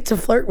feels great to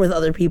flirt with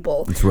other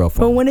people. It's real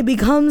fun. But when it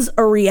becomes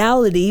a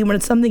reality, when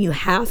it's something you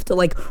have to,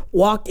 like,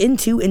 walk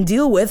into and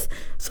deal with,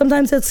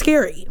 sometimes that's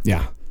scary.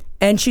 Yeah.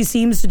 And she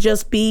seems to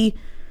just be,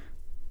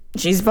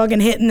 she's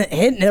fucking hitting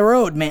the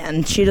road,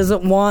 man. She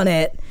doesn't want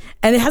it.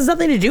 And it has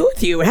nothing to do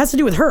with you. It has to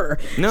do with her.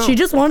 No. She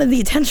just wanted the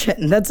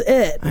attention. That's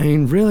it. I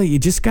mean, really, you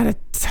just got to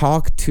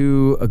talk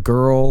to a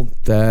girl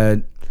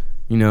that,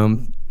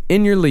 in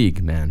your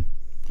league, man.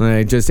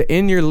 Like, just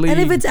in your league.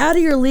 And if it's out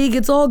of your league,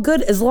 it's all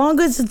good as long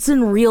as it's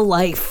in real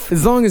life.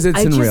 As long as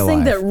it's in real life. I just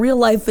think that real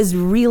life is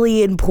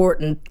really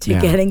important to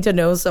getting to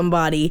know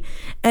somebody.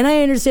 And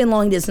I understand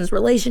long distance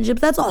relationships.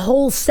 That's a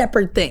whole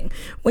separate thing.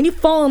 When you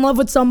fall in love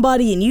with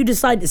somebody and you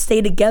decide to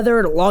stay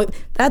together,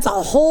 that's a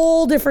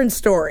whole different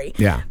story.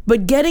 Yeah.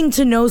 But getting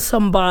to know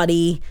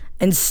somebody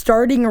and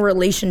starting a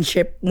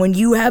relationship when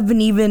you haven't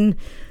even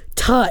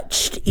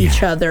touched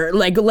each other,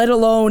 like, let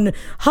alone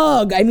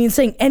hug,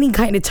 saying any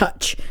kind of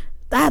touch.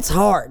 That's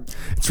hard.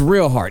 It's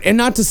real hard. And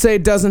not to say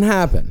it doesn't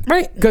happen.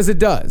 Right. Because it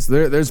does.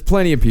 There's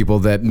plenty of people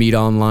that meet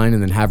online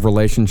and then have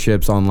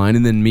relationships online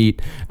and then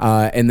meet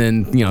and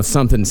then,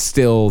 something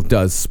still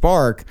does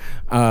spark.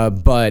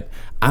 But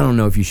I don't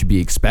know if you should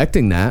be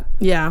expecting that.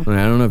 Yeah. I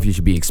don't know if you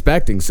should be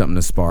expecting something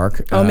to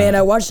spark. Oh, man,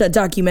 I watched that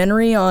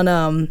documentary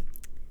on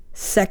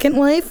Second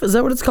Life. Is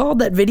that what it's called?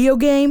 That video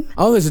game?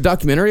 Oh, there's a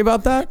documentary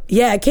about that?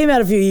 Yeah, it came out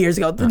a few years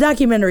ago. The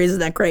documentary isn't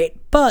that great.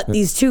 But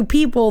these two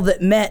people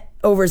that met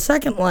over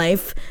Second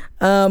Life,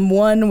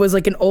 one was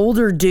like an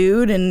older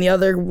dude and the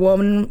other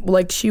woman,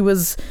 like, she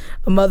was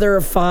a mother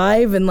of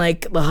 5, and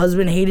like the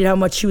husband hated how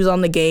much she was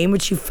on the game,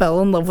 but she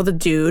fell in love with a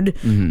dude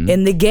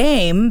in the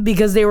game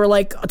because they were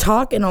like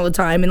talking all the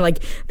time, and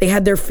like they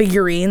had their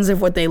figurines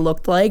of what they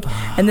looked like,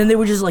 and then they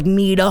would just like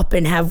meet up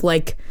and have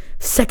like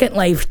Second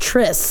Life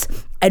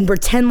trysts and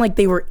pretend like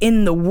they were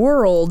in the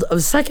world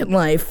of Second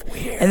Life.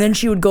 Weird. And then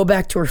she would go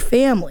back to her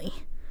family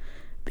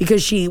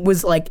because she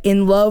was like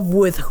in love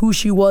with who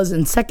she was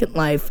in Second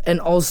Life and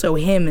also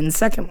him in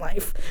Second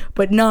Life,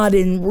 but not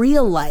in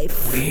real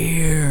life.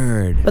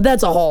 Weird. But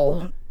that's a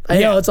whole, I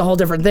know it's a whole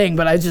different thing,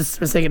 but I just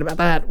was thinking about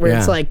that where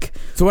it's like.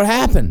 So what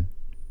happened?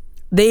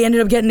 They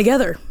ended up getting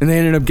together. And they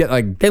ended up getting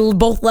like. They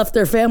both left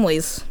their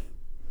families.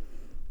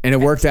 And it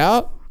worked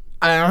out?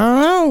 I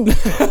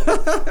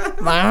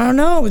don't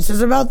know. It's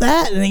just about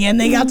that. And again,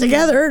 they got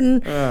together.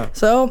 And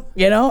so,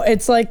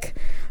 it's like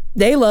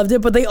they loved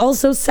it, but they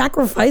also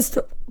sacrificed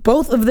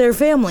both of their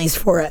families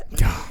for it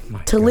to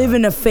God. live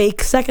in a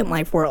fake Second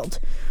Life world.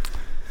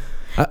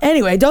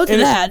 Anyway, don't do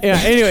that. Yeah,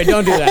 anyway,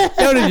 don't do that.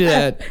 Don't do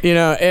that. You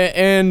know,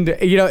 and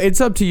you know, it's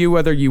up to you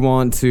whether you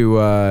want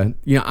to,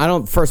 you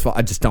know, first of all,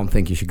 I just don't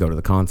think you should go to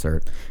the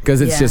concert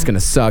because it's just going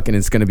to suck and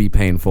it's going to be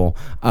painful.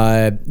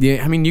 Yeah,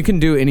 I mean, you can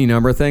do any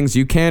number of things.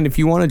 You can, if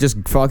you want to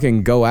just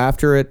fucking go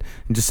after it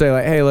and just say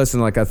like, hey,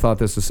 listen, like I thought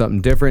this was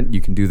something different.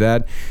 You can do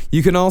that.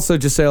 You can also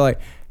just say like,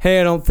 hey,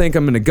 I don't think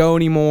I'm going to go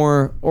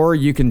anymore. Or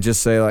you can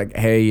just say like,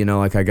 hey, you know,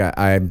 like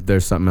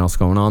there's something else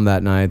going on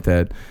that night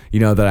that,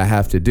 you know, that I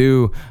have to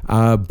do.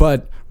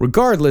 But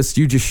regardless,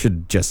 you just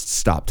should just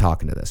stop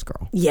talking to this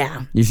girl.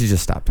 Yeah. You should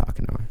just stop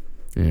talking to her.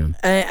 Yeah.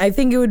 I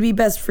think it would be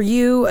best for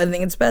you. I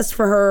think it's best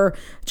for her.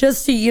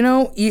 Just to, you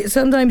know,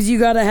 sometimes you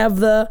gotta have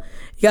the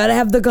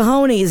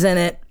cojones in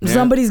it. Yeah.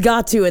 Somebody's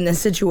got to in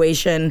this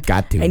situation.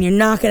 Got to. And you're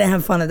not gonna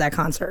have fun at that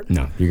concert.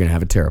 No, you're going to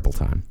have a terrible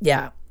time.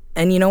 Yeah.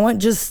 And you know what?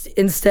 Just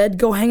instead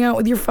go hang out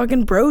with your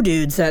fucking bro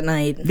dudes at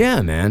night.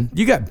 Yeah, man.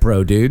 You got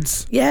bro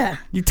dudes. Yeah.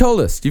 You told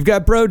us. You've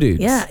got bro dudes.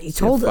 Yeah, you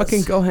told us.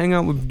 Fucking go hang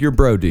out with your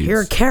bro dudes.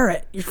 You're a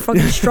carrot. You're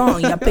fucking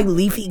strong. You got big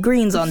leafy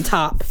greens on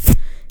top.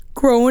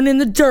 Growing in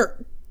the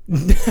dirt.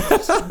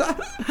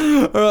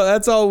 Well,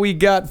 that's all we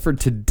got for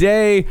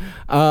today.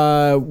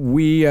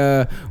 We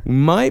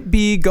might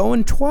be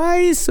going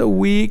twice a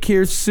week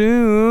here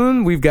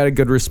soon. We've got a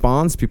good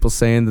response. People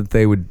saying that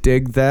they would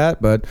dig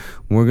that, but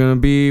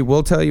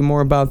we'll tell you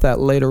more about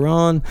that later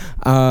on.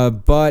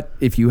 But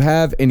if you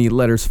have any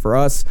letters for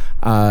us,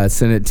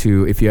 send it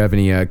to, if you have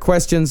any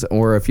questions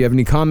or if you have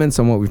any comments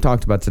on what we've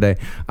talked about today,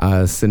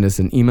 send us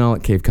an email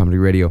at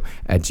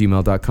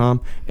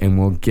cavecomedyradio@gmail.com and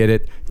we'll get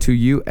it to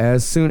you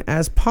as soon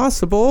as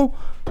possible.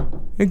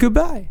 And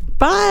goodbye.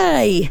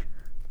 Bye.